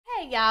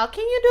Hey y'all,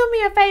 can you do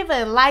me a favor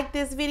and like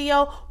this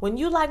video? When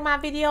you like my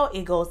video,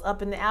 it goes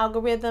up in the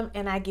algorithm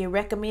and I get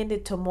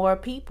recommended to more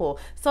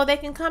people so they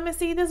can come and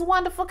see this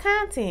wonderful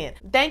content.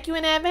 Thank you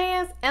in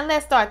advance, and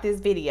let's start this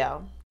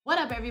video. What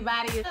up,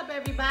 everybody? What up,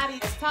 everybody?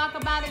 Let's talk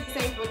about it.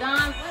 It's April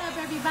Dawn. What up,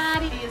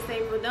 everybody? It's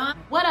April Dawn.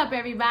 What up,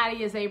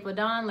 everybody? It's April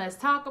Dawn. Let's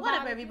talk about it.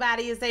 What up,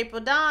 everybody? It's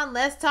April Dawn.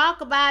 Let's talk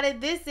about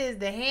it. This is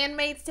The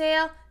Handmaid's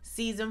Tale,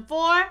 Season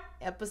 4,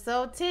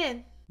 Episode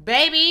 10.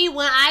 Baby,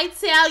 when I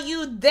tell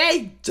you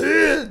they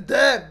did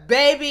that,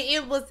 baby,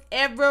 it was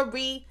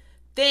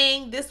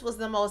everything. This was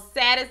the most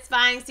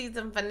satisfying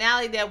season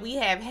finale that we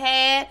have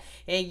had.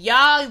 And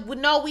y'all would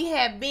know we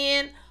have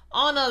been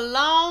on a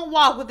long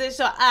walk with this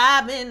show.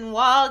 I've been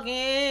walking.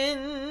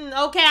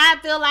 Okay, I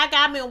feel like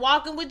I've been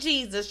walking with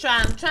Jesus,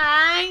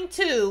 trying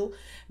to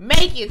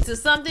make it to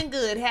something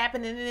good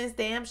happening in this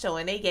damn show.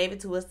 And they gave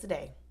it to us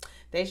today.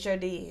 They sure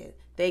did.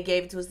 They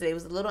gave it to us today. It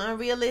was a little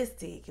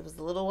unrealistic. It was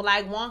a little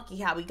like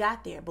wonky how we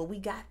got there, but we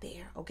got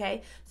there,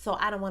 okay? So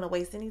I don't want to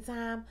waste any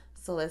time.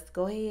 So let's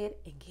go ahead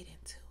and get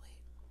into it.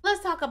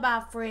 Let's talk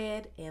about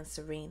Fred and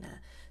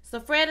Serena. So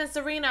Fred and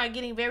Serena are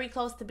getting very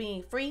close to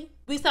being free.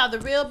 We saw the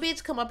real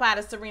bitch come up out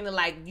of Serena,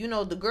 like, you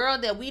know, the girl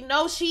that we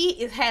know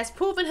has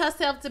proven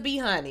herself to be,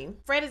 honey.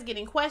 Fred is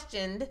getting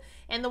questioned,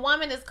 and the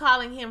woman is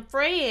calling him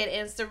Fred,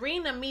 and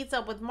Serena meets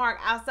up with Mark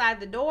outside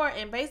the door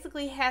and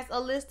basically has a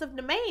list of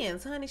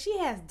demands. Honey, she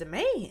has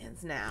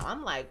demands now.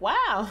 I'm like,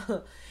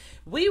 wow.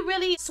 We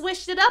really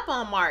switched it up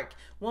on Mark.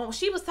 When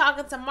she was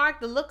talking to Mark,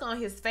 the look on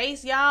his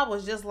face, y'all,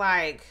 was just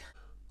like,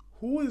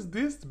 who is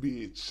this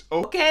bitch?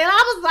 Okay, and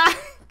I was like,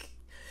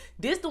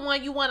 this the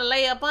one you want to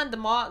lay up under,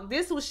 Mark.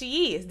 This who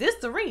she is. This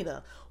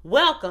Serena.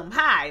 Welcome.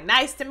 Hi.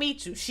 Nice to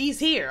meet you. She's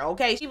here.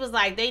 Okay. She was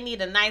like, they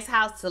need a nice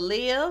house to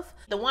live.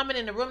 The woman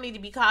in the room need to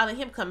be calling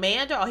him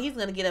commander, or he's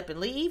going to get up and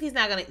leave. He's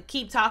not going to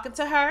keep talking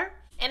to her.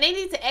 And they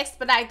need to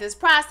expedite this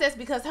process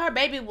because her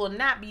baby will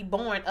not be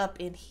born up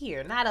in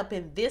here. Not up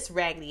in this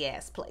raggedy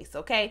ass place.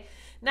 Okay.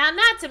 Now,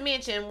 not to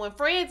mention, when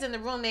Fred's in the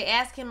room, they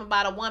ask him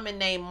about a woman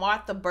named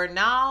Martha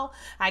Bernal.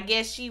 I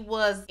guess she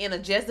was in a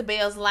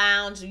Jezebel's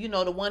lounge, you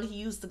know, the one he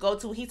used to go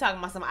to. He talking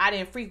about something, I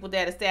didn't freak with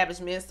that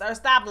establishment. Sir,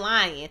 stop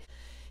lying.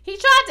 He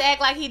tried to act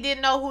like he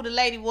didn't know who the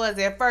lady was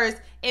at first.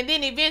 And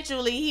then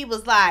eventually he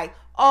was like,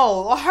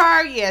 oh,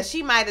 her, yeah,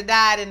 she might have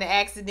died in the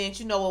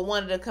accident, you know, with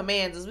one of the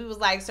commanders. We was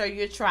like, sir,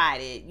 you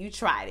tried it. You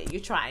tried it.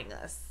 You're trying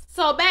us.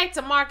 So back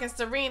to Mark and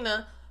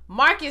Serena.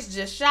 Mark is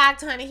just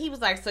shocked, honey. He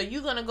was like, so you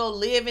gonna go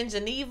live in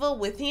Geneva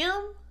with him?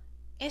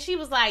 And she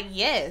was like,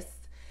 yes.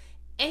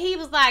 And he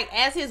was like,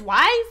 as his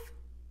wife?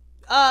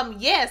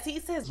 Yes. He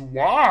says,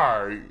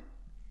 why?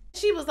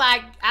 She was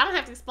like, I don't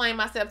have to explain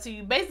myself to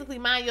you. Basically,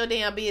 mind your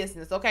damn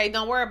business, okay?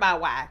 Don't worry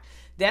about why.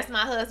 That's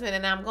my husband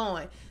and I'm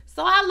going.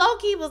 So I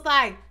low-key was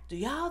like, do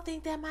y'all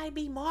think that might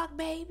be Mark,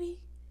 baby?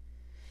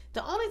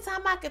 The only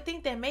time I could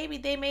think that maybe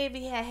they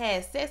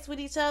had sex with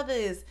each other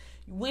is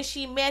when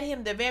she met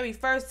him the very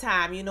first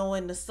time, you know,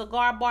 in the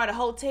cigar bar, the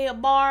hotel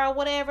bar or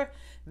whatever.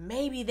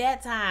 Maybe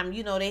that time,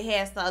 you know, they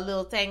had a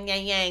little thing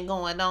yang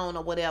going on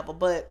or whatever.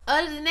 But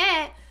other than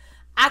that,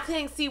 I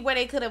couldn't see where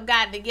they could have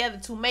gotten together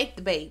to make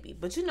the baby.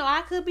 But, you know,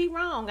 I could be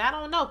wrong. I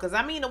don't know. Because,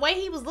 I mean, the way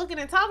he was looking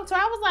and talking to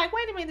her, I was like,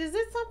 wait a minute, is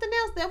this something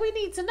else that we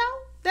need to know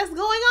that's going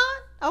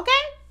on? Okay?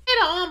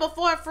 Later on,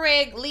 before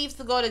Fred leaves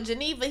to go to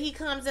Geneva, he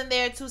comes in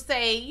there to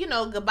say, you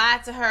know,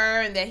 goodbye to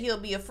her and that he'll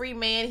be a free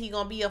man. He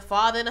gonna be a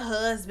father and a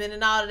husband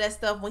and all of that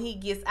stuff when he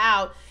gets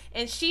out.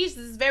 And she's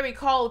just very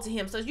cold to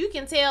him. So you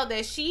can tell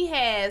that she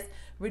has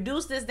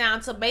reduced this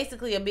down to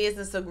basically a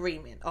business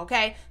agreement,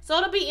 okay? So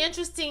it'll be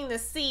interesting to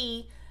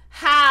see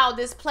how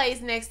this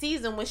plays next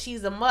season when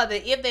she's a mother,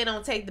 if they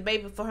don't take the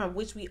baby from her,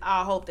 which we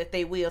all hope that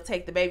they will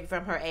take the baby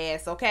from her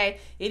ass, okay?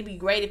 It'd be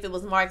great if it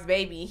was Mark's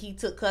baby and he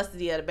took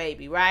custody of the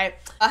baby, right?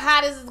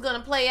 How this is going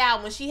to play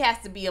out when she has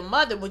to be a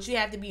mother, but you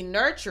have to be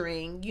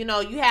nurturing. You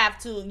know, you're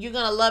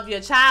going to love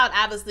your child,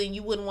 obviously, and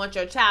you wouldn't want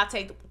your child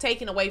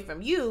taken away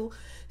from you.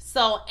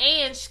 So,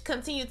 and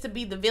continue to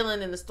be the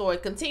villain in the story.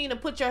 Continue to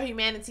put your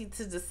humanity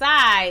to the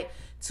side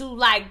to,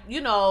 like,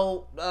 you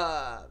know,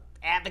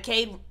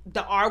 advocate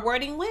the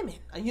R-wording women,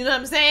 you know what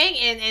I'm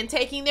saying, and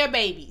taking their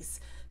babies.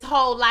 The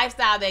whole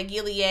lifestyle that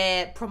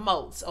Gilead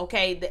promotes,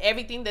 okay,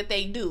 everything that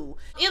they do.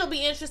 It'll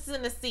be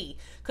interesting to see,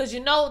 because,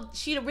 you know,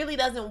 she really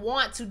doesn't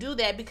want to do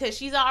that because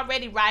she's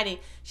already writing,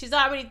 she's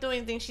already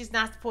doing things she's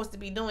not supposed to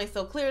be doing.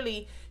 So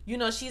clearly, you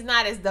know, she's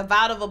not as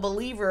devout of a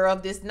believer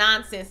of this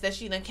nonsense that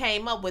she done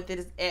came up with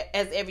it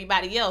as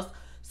everybody else.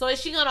 So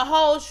is she going to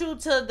hold true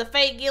to the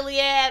fake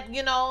Gilead,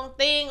 you know,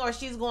 thing, or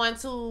she's going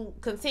to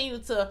continue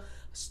to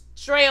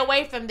stray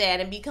away from that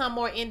and become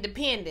more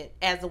independent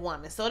as a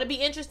woman? So it'll be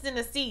interesting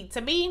to see. To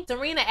me,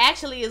 Serena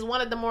actually is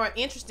one of the more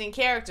interesting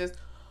characters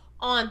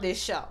on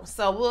this show.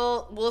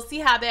 So we'll see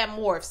how that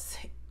morphs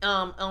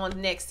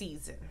on next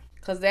season,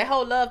 because that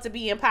whole love to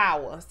be in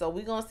power. So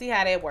we're gonna see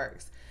how that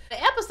works.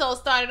 The episode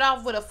started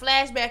off with a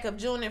flashback of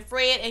June and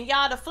Fred, and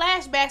y'all, the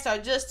flashbacks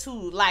are just to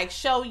like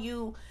show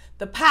you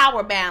the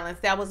power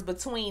balance that was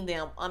between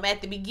them.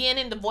 At the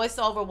beginning, the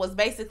voiceover was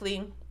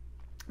basically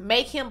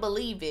make him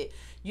believe it.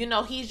 You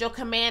know, he's your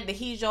commander.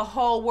 He's your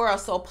whole world.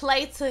 So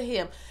play to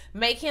him.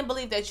 Make him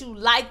believe that you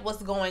like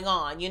what's going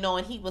on. You know,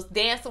 and he was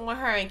dancing with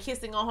her and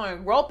kissing on her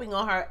and groping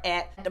on her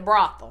at the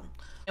brothel.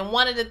 And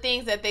one of the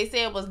things that they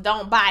said was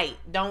don't bite,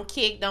 don't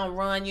kick, don't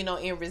run, you know,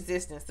 in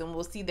resistance. And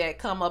we'll see that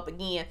come up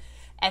again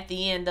at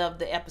the end of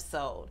the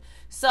episode.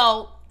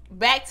 So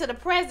back to the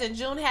present,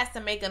 June has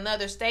to make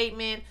another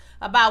statement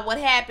about what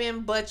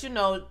happened, but you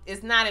know,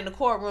 it's not in the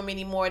courtroom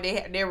anymore.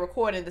 They're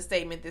recording the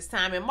statement this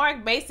time. And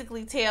Mark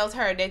basically tells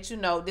her that, you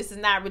know, this is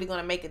not really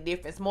going to make a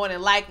difference. More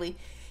than likely,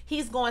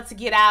 he's going to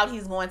get out.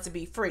 He's going to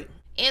be free.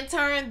 In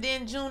turn,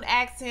 then June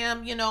asks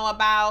him, you know,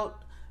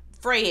 about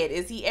Fred.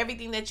 Is he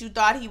everything that you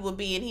thought he would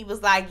be? And he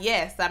was like,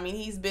 yes. I mean,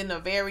 he's been a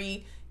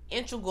very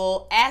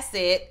integral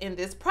asset in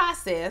this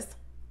process.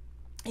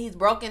 He's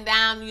broken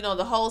down, you know,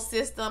 the whole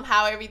system,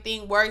 how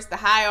everything works, the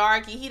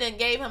hierarchy. He done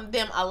gave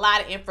them a lot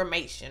of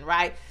information,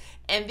 right?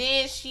 And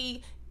then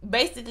she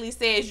basically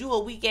says, you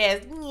a weak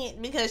ass,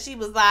 because she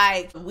was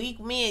like, weak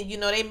men, you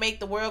know, they make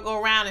the world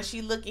go round. And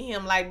she look at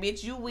him like,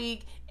 bitch, you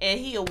weak, and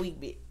he a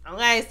weak bitch.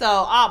 Okay,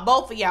 so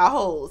both of y'all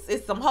hoes.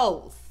 It's some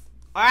hoes.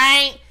 All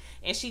right?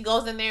 And she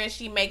goes in there and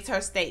she makes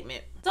her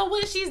statement. So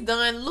when she's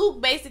done,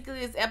 Luke basically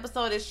this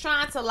episode is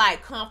trying to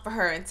like comfort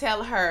her and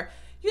tell her,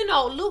 you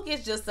know, Luke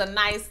is just a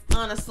nice,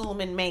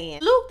 unassuming man.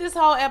 Luke, this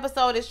whole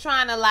episode is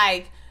trying to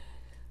like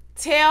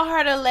tell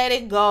her to let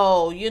it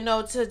go, you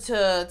know, to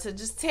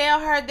just tell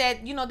her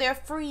that, you know, they're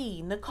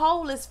free.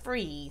 Nicole is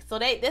free. So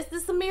this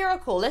is a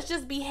miracle. Let's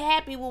just be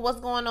happy with what's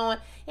going on.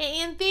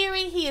 And in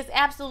theory, he is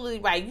absolutely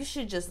right. You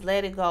should just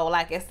let it go.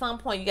 Like at some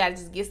point, you got to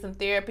just get some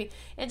therapy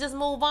and just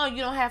move on.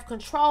 You don't have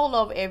control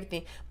over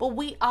everything. But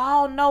we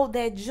all know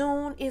that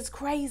June is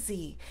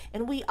crazy.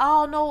 And we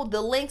all know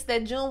the lengths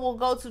that June will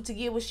go to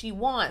get what she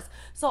wants.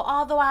 So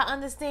although I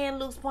understand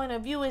Luke's point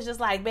of view, it's just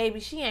like, baby,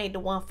 she ain't the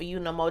one for you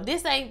no more.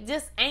 This ain't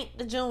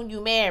the June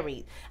you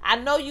married. I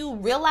know you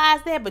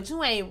realize that, but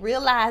you ain't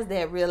realize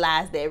that.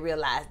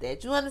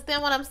 You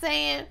understand what I'm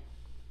saying?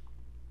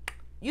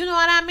 You know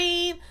what I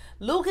mean?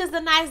 Luke is a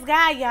nice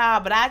guy,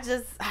 y'all, but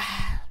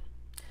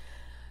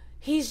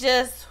he's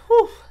just,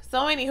 whew. So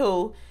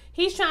anywho,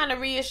 he's trying to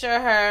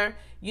reassure her,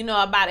 you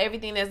know, about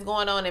everything that's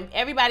going on. And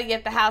everybody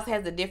at the house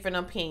has a different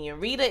opinion.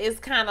 Rita is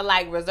kind of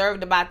like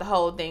reserved about the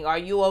whole thing. Are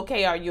you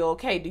okay? Are you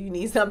okay? Do you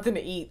need something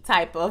to eat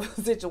type of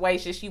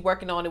situation? She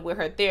working on it with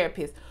her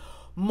therapist.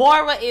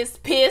 Moira is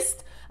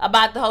pissed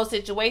about the whole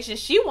situation.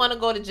 She want to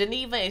go to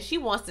Geneva and she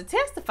wants to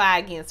testify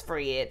against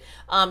Fred,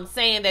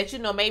 saying that, you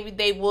know, maybe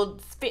they will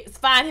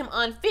find him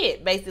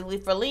unfit, basically,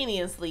 for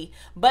leniency.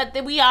 But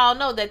we all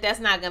know that that's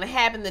not going to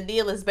happen. The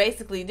deal is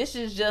basically, this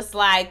is just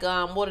like,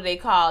 what do they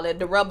call it?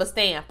 The rubber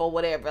stamp or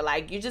whatever.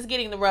 Like, you're just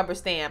getting the rubber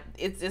stamp.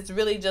 It's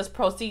really just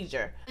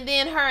procedure. And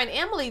then her and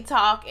Emily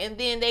talk, and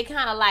then they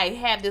kind of like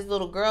have this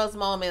little girls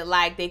moment,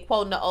 like they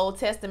quote in the Old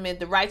Testament,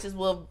 the righteous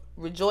will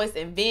rejoice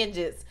in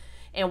vengeance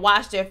and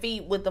wash their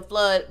feet with the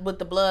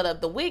blood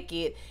of the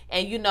wicked.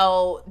 And you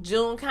know,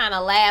 June kind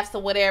of laughs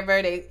or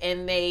whatever.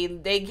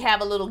 They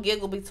have a little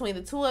giggle between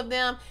the two of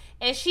them.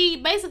 And she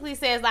basically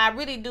says, I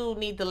really do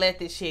need to let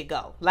this shit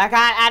go. Like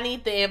I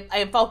need to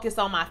and focus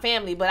on my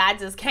family, but I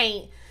just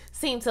can't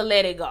seem to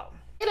let it go.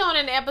 Later on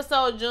in the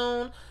episode,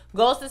 June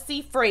goes to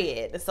see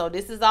Fred. So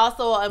this is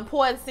also an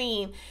important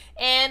scene.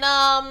 And,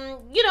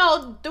 you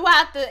know,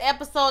 throughout the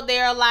episode,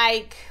 they're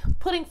like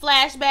putting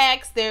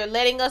flashbacks. They're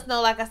letting us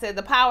know, like I said,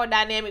 the power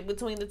dynamic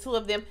between the two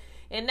of them.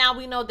 And now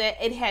we know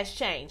that it has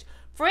changed.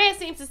 Fred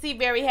seems to seem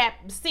very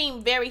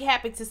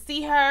happy to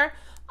see her.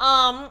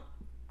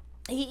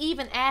 He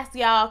even asked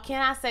y'all,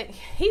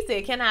 he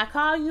said, can I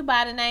call you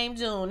by the name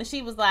June? And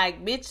she was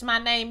like, bitch, my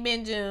name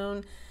been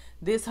June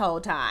this whole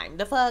time.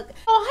 The fuck?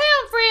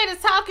 Oh, Fred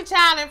is talking,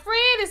 child, and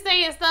Fred is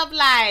saying stuff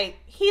like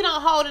he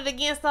don't hold it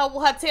against her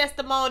with her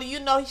testimony.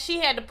 You know, she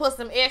had to put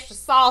some extra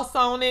sauce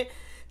on it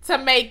to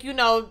make, you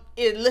know,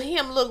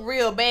 him look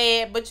real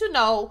bad. But, you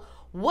know,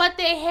 what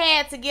they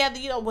had together,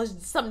 you know, was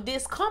some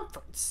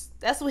discomforts.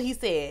 That's what he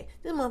said.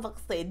 This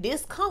motherfucker said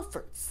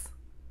discomforts.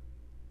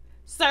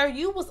 Sir,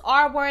 you was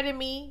R-wording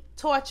me,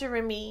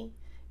 torturing me,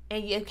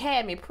 and you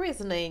had me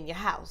prisoner in your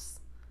house.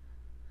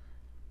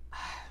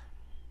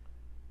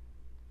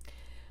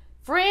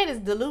 Fred is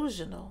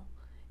delusional.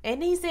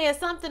 And he said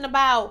something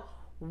about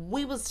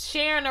we was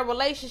sharing a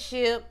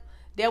relationship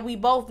that we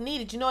both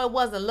needed. You know, it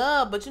wasn't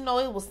love, but you know,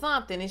 it was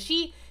something.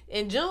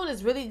 And June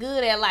is really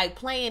good at like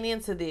playing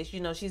into this. You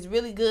know, she's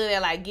really good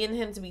at like getting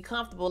him to be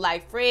comfortable.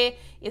 Like Fred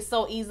is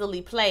so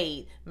easily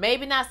played.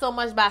 Maybe not so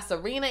much by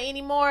Serena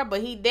anymore,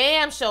 but he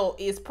damn sure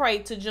is prey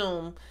to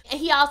June. And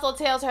he also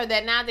tells her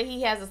that now that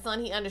he has a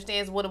son, he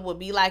understands what it would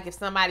be like if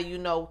somebody, you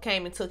know,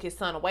 came and took his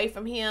son away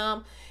from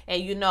him.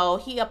 And, you know,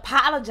 he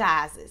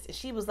apologizes. And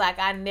she was like,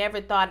 I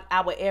never thought I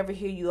would ever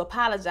hear you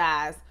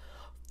apologize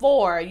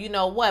for, you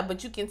know what,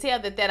 but you can tell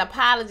that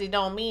apology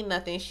don't mean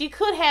nothing. She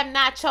could have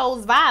not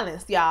chose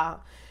violence, y'all.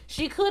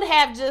 She could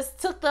have just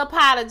took the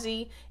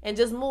apology and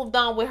just moved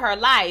on with her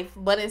life,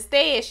 but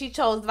instead she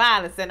chose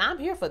violence, and I'm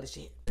here for the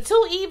shit. The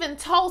two even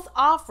toast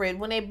Alfred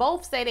when they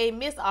both say they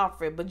miss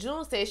Alfred, but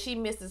June says she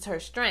misses her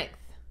strength.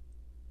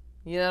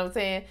 You know what I'm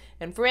saying?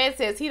 And Fred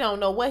says he don't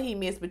know what he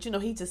missed, but you know,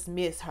 he just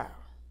missed her.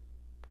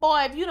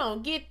 Boy, if you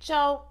don't get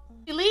your...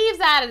 She leaves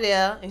out of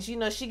there, and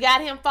she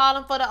got him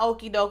falling for the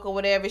okie doke or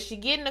whatever. She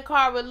get in the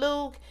car with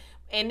Luke,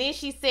 and then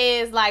she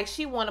says, like,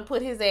 she want to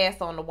put his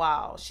ass on the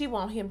wall. She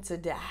want him to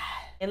die.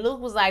 And Luke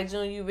was like,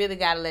 June, you really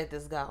got to let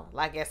this go.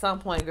 Like, at some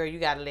point, girl, you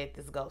got to let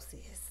this go,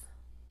 sis.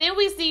 Then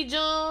we see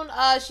June,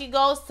 she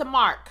goes to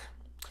Mark.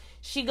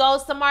 She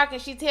goes to Mark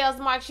and she tells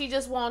Mark she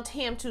just wants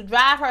him to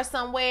drive her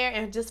somewhere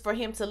and just for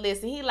him to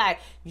listen. He like,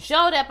 you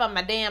showed up at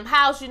my damn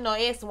house, you know,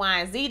 X, Y,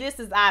 and Z. This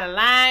is out of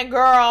line,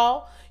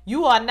 girl.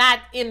 You are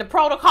not in the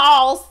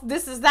protocols.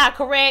 This is not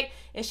correct.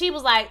 And she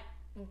was like,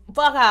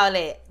 fuck all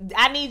that.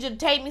 I need you to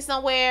take me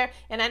somewhere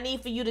and I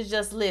need for you to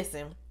just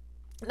listen.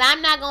 Now,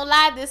 I'm not going to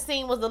lie. This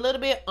scene was a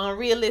little bit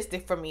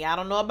unrealistic for me. I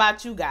don't know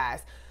about you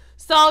guys.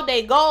 So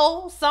they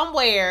go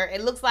somewhere.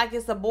 It looks like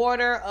it's a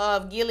border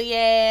of Gilead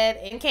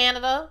and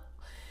Canada.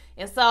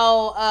 And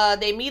so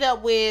they meet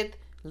up with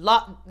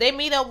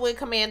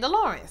Commander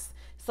Lawrence.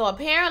 So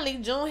apparently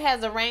June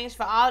has arranged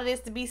for all of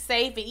this to be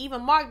safe, and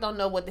even Mark don't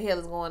know what the hell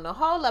is going on.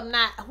 Hold up,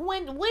 now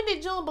when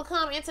did June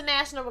become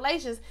international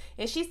relations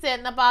and she's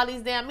setting up all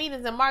these damn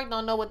meetings and Mark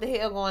don't know what the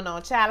hell going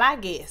on? Child, I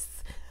guess.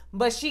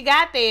 But she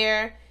got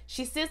there.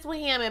 She sits with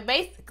him, and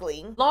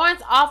basically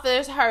Lawrence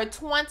offers her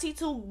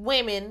 22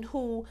 women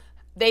who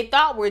they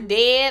thought were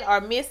dead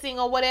or missing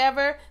or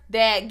whatever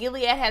that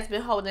Gilead has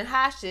been holding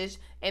hostage,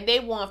 and they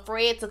want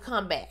Fred to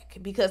come back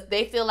because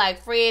they feel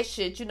like Fred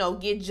should,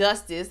 get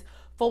justice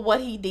for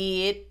what he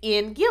did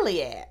in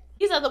Gilead.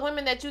 These are the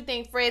women that you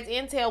think Fred's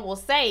intel will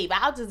save.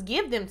 I'll just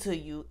give them to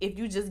you if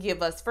you just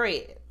give us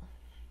Fred.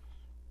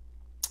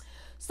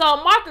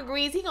 So Mark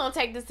agrees he's going to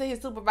take this to his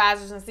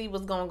supervisors and see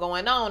what's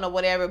going on or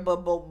whatever.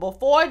 But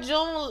before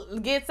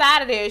June gets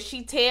out of there,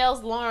 she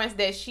tells Lawrence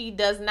that she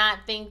does not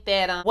think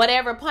that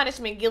whatever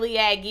punishment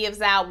Gilead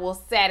gives out will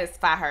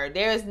satisfy her.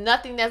 There is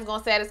nothing that's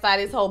going to satisfy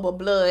this whole but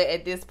blood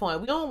at this point.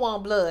 We don't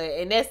want blood,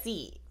 and that's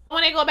it.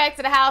 When they go back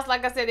to the house,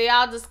 like I said, they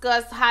all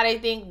discuss how they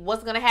think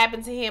what's going to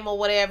happen to him or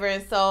whatever.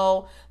 And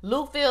so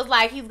Luke feels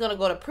like he's going to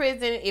go to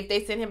prison. If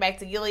they send him back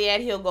to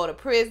Gilead, he'll go to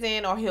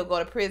prison, or he'll go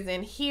to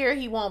prison here.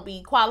 He won't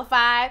be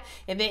qualified.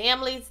 And then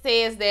Emily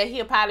says that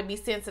he'll probably be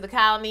sent to the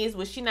colonies,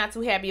 which she's not too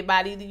happy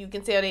about either. You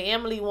can tell that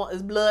Emily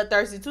is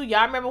bloodthirsty too.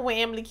 Y'all remember when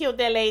Emily killed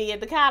that lady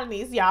at the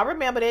colonies? Y'all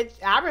remember that?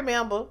 I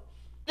remember.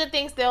 She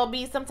thinks there'll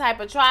be some type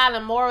of trial,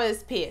 and Maura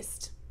is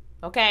pissed.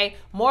 Okay,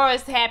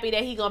 Maura's happy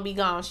that he's gonna be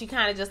gone. She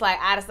kind of just like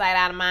out of sight,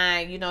 out of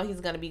mind. He's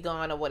gonna be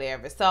gone or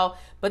whatever. So,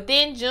 but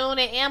then June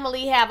and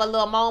Emily have a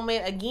little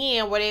moment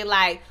again where they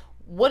like,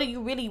 what do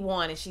you really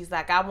want? And she's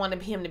like, I want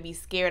him to be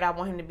scared. I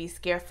want him to be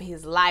scared for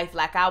his life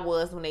like I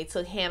was when they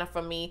took Hannah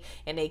from me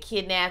and they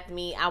kidnapped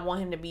me. I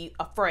want him to be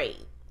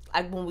afraid,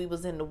 like when we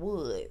was in the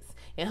woods.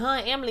 And her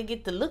and Emily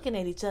get to looking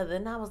at each other,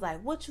 and I was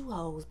like, what you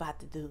hoes about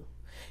to do?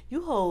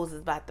 You hoes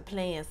is about to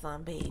plan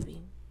something,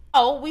 baby.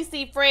 Oh, we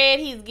see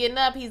Fred. He's getting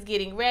up. He's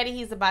getting ready.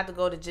 He's about to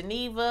go to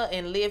Geneva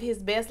and live his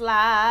best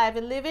life.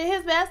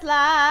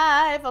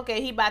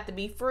 Okay, he about to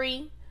be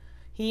free.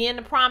 He in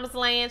the promised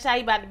land, child.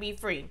 He about to be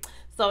free.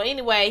 So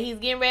anyway, he's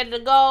getting ready to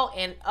go.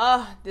 And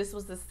this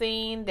was the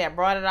scene that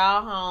brought it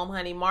all home,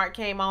 honey. Mark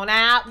came on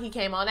out. He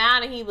came on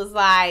out and he was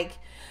like,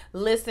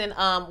 listen,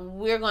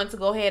 we're going to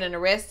go ahead and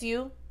arrest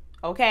you.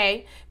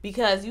 Okay,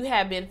 because you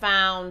have been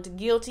found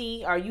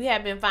guilty, or you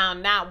have been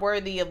found not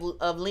worthy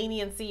of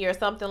leniency or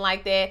something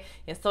like that.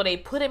 And so they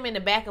put him in the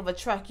back of a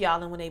truck,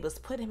 y'all. And when they was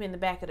put him in the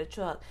back of the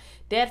truck,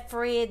 that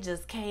Fred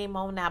just came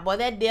on out. Boy,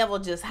 that devil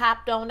just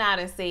hopped on out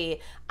and said,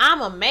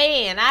 I'm a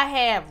man. I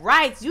have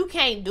rights. You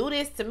can't do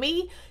this to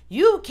me.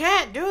 You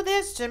can't do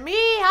this to me.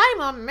 I'm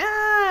a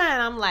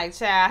man. I'm like,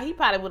 child, he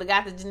probably would have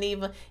got to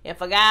Geneva and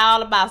forgot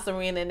all about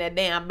Serena and that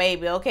damn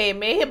baby. Okay,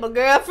 made him a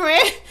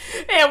girlfriend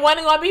and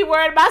wasn't going to be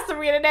worried about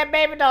Serena and that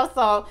baby though.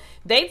 So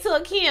they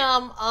took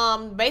him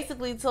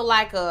basically to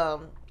like a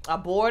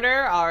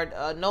border or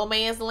a no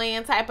man's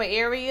land type of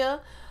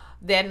area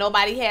that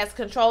nobody has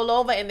control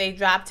over, and they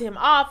dropped him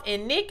off,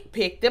 and Nick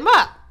picked him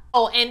up.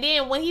 Oh, and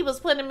then when he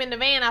was putting him in the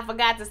van, I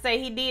forgot to say,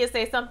 he did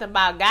say something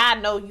about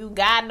God know you,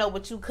 God know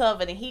what you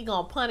covered, and he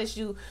gonna punish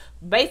you.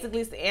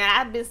 Basically, and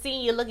I've been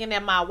seeing you looking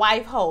at my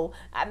wife hole.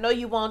 I know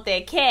you want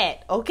that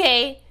cat,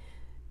 okay?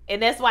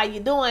 And that's why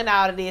you're doing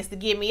all of this, to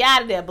get me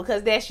out of there,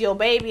 because that's your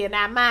baby and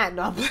not mine.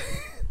 No,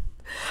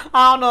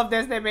 I don't know if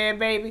that's that man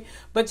baby,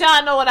 but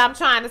y'all know what I'm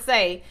trying to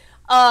say.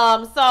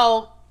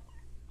 So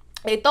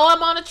they throw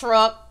him on a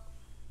truck.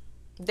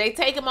 They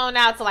take him on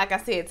out to, like I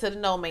said, to the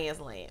no man's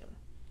land.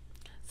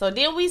 So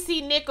then we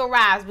see Nick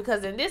arrives,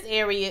 because in this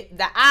area,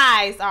 the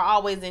eyes are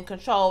always in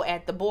control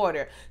at the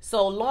border.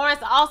 So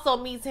Lawrence also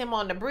meets him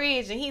on the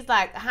bridge, and he's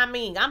like,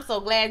 I'm so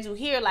glad you're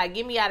here. Like,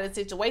 get me out of the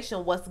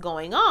situation. What's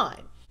going on?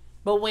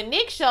 But when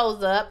Nick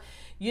shows up,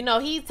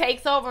 he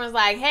takes over and is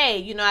like,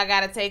 hey, I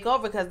got to take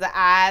over because the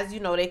eyes,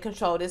 they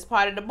control this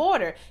part of the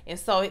border. And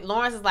so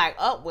Lawrence is like,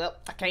 oh, well,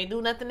 I can't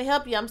do nothing to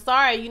help you. I'm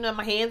sorry.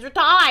 My hands are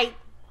tied.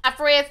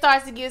 Fred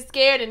starts to get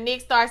scared and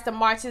Nick starts to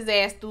march his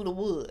ass through the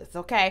woods,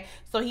 okay?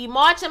 So he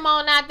march him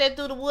on out there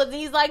through the woods and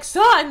he's like,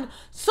 son,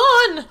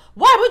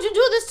 why would you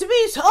do this to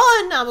me, son?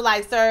 I was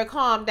like, sir,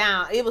 calm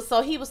down. He was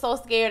so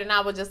scared and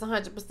I was just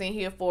 100%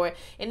 here for it.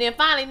 And then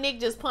finally Nick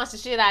just punched the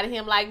shit out of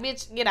him like,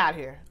 bitch, get out of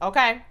here,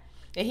 okay?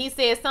 And he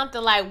said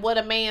something like, what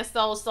a man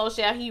sows, so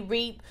shall he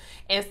reap.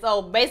 And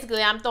so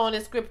basically I'm throwing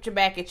this scripture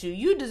back at you.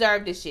 You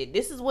deserve this shit.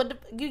 This is what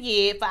you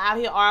get for out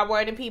here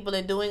R-wording people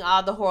and doing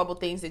all the horrible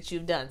things that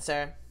you've done,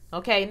 sir.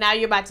 Okay, now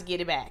you're about to get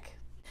it back.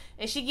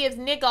 And she gives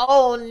Nick a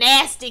old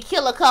nasty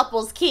killer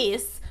couples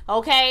kiss.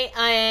 Okay,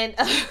 and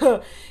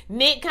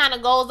Nick kind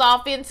of goes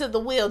off into the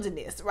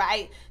wilderness,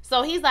 right?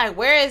 So he's like,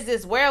 where is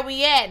this? Where are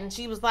we at? And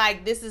she was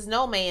like, this is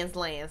no man's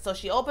land. So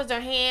she opens her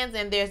hands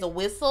and there's a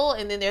whistle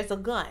and then there's a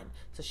gun.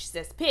 So she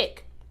says,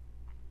 pick.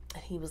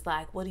 And he was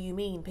like, what do you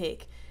mean,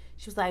 pick?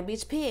 She was like,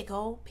 bitch, pick,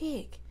 oh,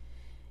 pick.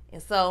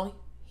 And so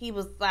he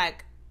was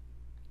like,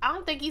 I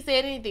don't think he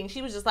said anything.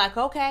 She was just like,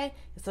 okay.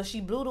 And so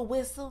she blew the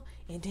whistle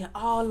and then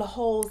all the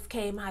hoes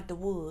came out the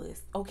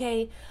woods,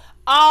 okay?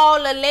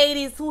 All the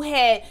ladies who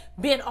had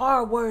been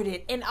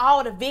R-worded and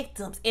all the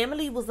victims.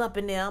 Emily was up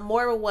in there.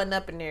 Moira wasn't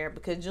up in there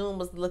because June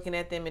was looking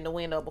at them in the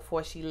window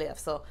before she left.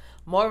 So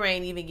Moira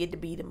ain't even get to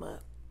beat them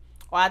up.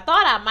 Or I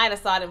thought I might have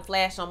saw them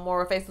flash on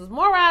Moira's face. Was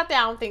Moira out there?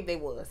 I don't think they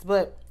was.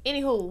 But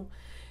anywho,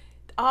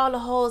 all the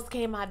hoes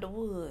came out the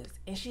woods.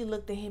 And she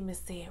looked at him and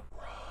said,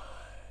 run.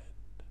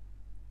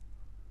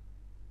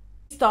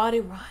 He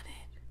started running.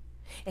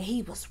 And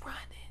he was running.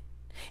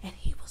 And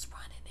he was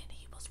running. And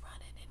he was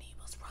running. And he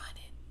was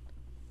running.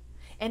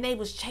 And they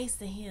was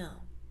chasing him.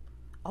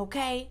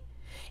 Okay?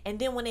 And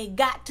then when they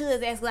got to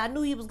his ass, because I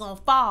knew he was going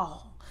to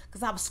fall.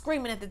 Because I was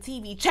screaming at the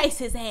TV, chase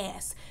his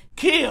ass.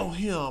 Kill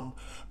him.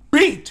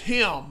 Beat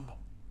him.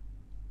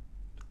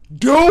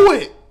 Do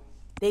it.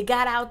 They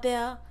got out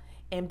there,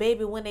 and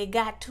baby, when they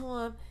got to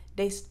him,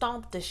 they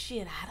stomped the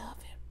shit out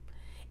of him.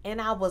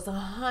 And I was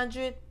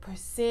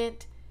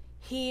 100%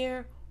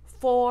 here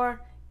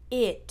for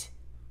it.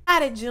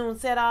 How did June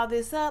set all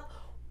this up?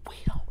 We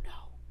don't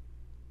know.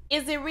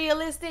 Is it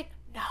realistic?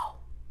 No.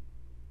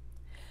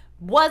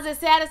 Was it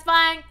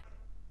satisfying?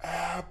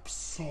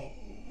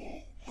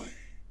 Absolutely.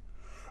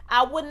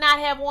 I would not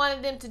have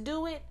wanted them to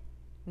do it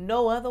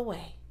no other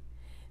way.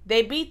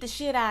 They beat the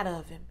shit out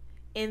of him.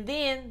 And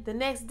then the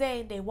next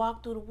day, they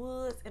walked through the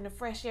woods in the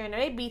fresh air. And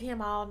they beat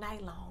him all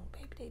night long.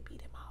 Baby, they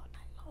beat him all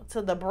night long.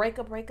 Till the break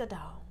of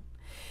dawn.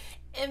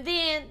 And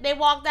then they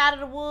walked out of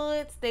the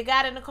woods. They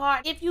got in the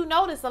car. If you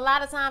notice, a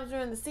lot of times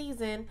during the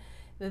season,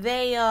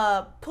 they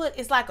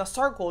it's like a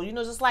circle. You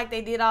know, just like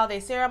they did all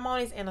their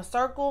ceremonies in a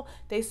circle.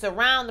 They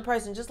surround the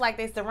person just like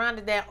they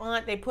surrounded that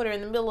aunt. They put her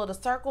in the middle of the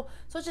circle.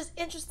 So it's just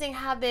interesting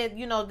how that,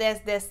 you know,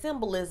 that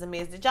symbolism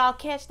is. Did y'all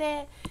catch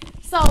that?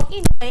 So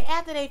anyway,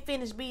 after they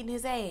finish beating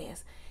his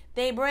ass,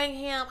 they bring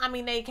him,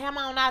 they come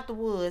on out the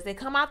woods. They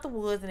come out the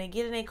woods and they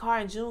get in their car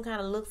and June kind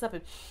of looks up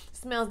and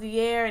smells the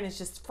air and it's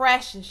just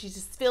fresh and she's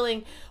just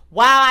feeling,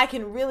 wow, I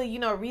can really, you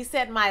know,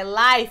 reset my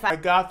life. I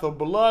got the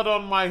blood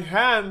on my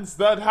hands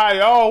that I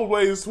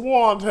always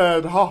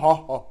wanted. Ha ha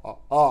ha ha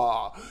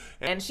ha.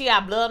 And she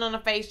got blood on her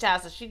face,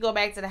 child. So she go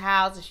back to the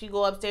house and she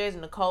go upstairs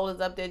and Nicole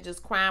is up there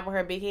just crying with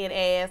her big head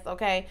ass,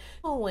 okay?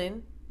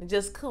 Cooing,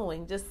 just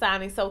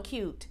sounding so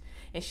cute.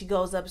 And she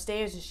goes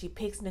upstairs and she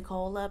picks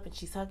Nicole up and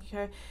she's hugging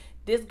her.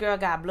 This girl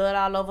got blood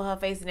all over her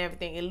face and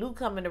everything. And Luke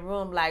come in the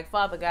room like,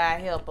 Father God,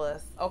 help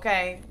us.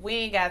 Okay? We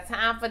ain't got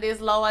time for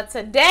this, Lord,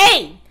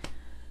 today.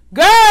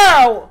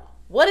 Girl,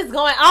 what is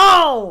going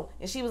on?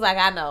 And she was like,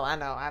 I know.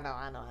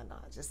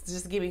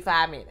 Just give me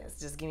 5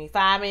 minutes. Just give me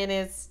 5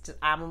 minutes.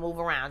 I'm going to move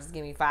around. Just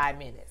give me 5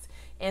 minutes.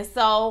 And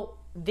so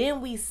then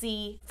we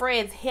see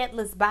Fred's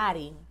headless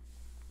body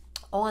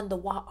on the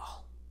wall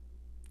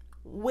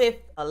with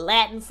a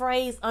Latin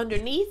phrase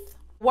underneath.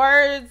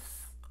 Words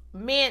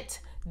meant,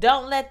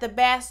 don't let the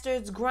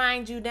bastards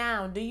grind you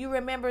down. Do you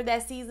remember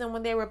that season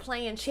when they were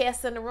playing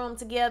chess in the room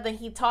together and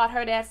he taught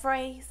her that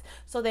phrase?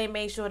 So they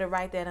made sure to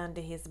write that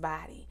under his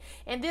body.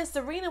 And then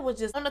Serena was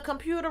just on the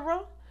computer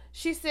room.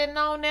 She said,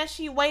 no, now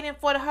she waiting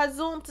for her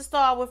Zoom to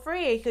start with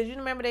Fred. Because you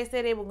remember they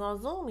said they were going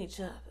to Zoom each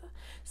other.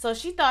 So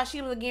she thought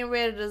she was getting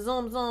ready to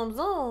zoom.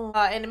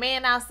 And the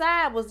man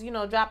outside was, you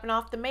know, dropping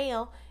off the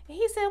mail. And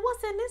he said,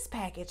 what's in this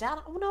package? I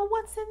don't know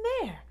what's in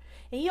there.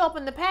 And he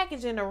opened the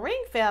package and the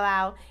ring fell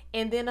out.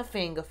 And then a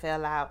finger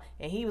fell out.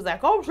 And he was like,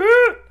 oh,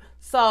 shit.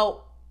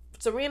 So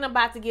Serena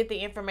about to get the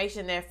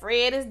information that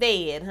Fred is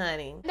dead,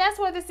 honey. That's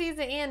where the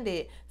season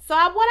ended. So what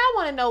I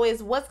want to know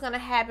is what's going to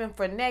happen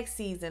for next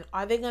season.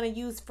 Are they going to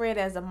use Fred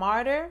as a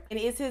martyr? And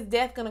is his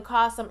death going to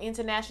cause some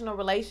international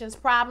relations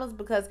problems?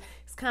 Because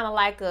it's kind of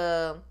like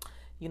a,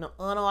 you know,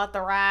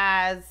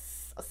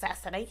 unauthorized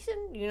assassination.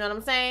 You know what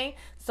I'm saying?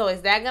 So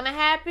is that going to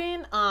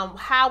happen?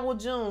 How will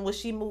June, will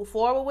she move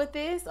forward with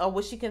this? Or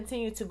will she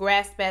continue to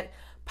grasp at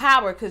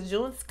power? Because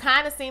June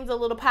kind of seems a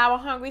little power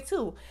hungry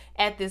too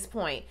at this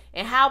point.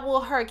 And how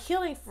will her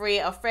killing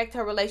Fred affect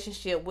her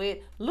relationship with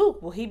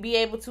Luke? Will he be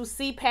able to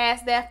see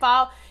past that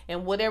fault?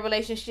 And will their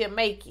relationship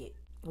make it?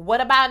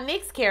 What about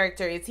Nick's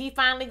character? Is he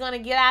finally going to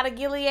get out of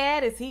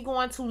Gilead? Is he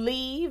going to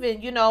leave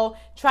and,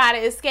 try to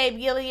escape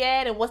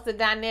Gilead? And what's the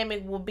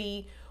dynamic will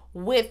be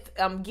with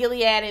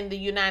Gilead in the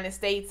United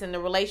States and the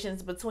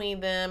relations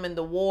between them and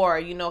the war?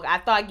 I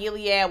thought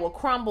Gilead would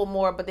crumble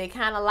more, but they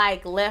kind of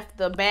like left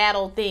the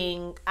battle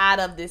thing out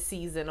of this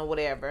season or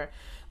whatever.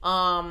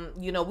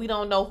 We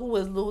don't know who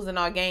is losing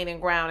or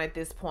gaining ground at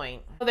this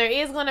point. There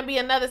is going to be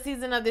another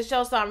season of the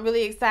show, so I'm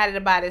really excited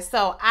about it.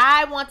 So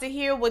I want to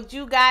hear what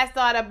you guys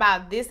thought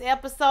about this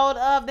episode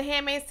of The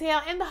Handmaid's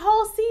Tale and the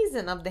whole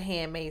season of The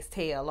Handmaid's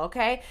Tale,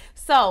 okay?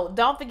 So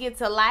don't forget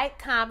to like,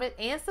 comment,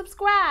 and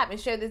subscribe, and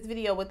share this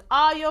video with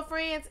all your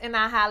friends, and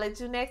I'll holler at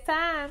you next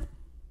time.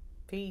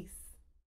 Peace.